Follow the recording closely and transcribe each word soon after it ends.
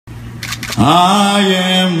I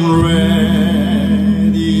am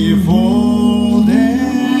ready for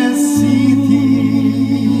that city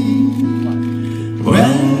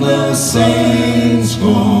when the saints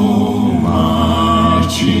go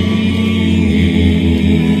marching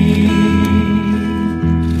in.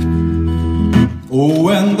 Oh,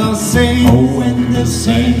 when the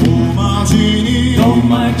saints go marching in.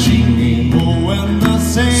 Oh, when the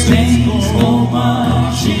saints go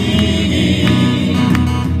marching in.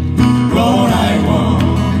 Lord, I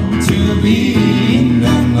want to be in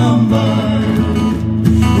the number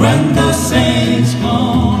when the saints go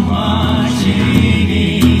marching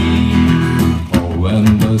in. Oh, when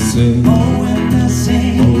the saints go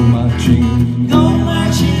marching in.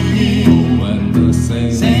 oh, when the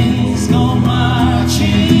Saints go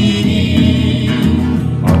marching in.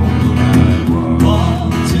 oh, I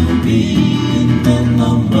Want to be in the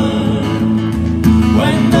number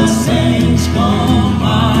when the saints go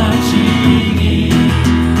marching in.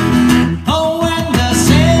 Oh, when the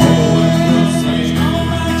saints go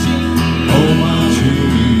marching in.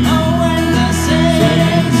 Oh, when the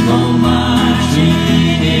saints go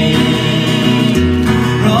marching in.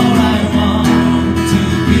 Lord, I want to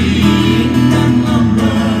be in the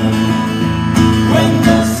number when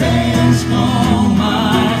the saints go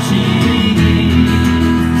marching in.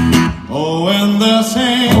 Oh, when the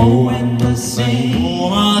saints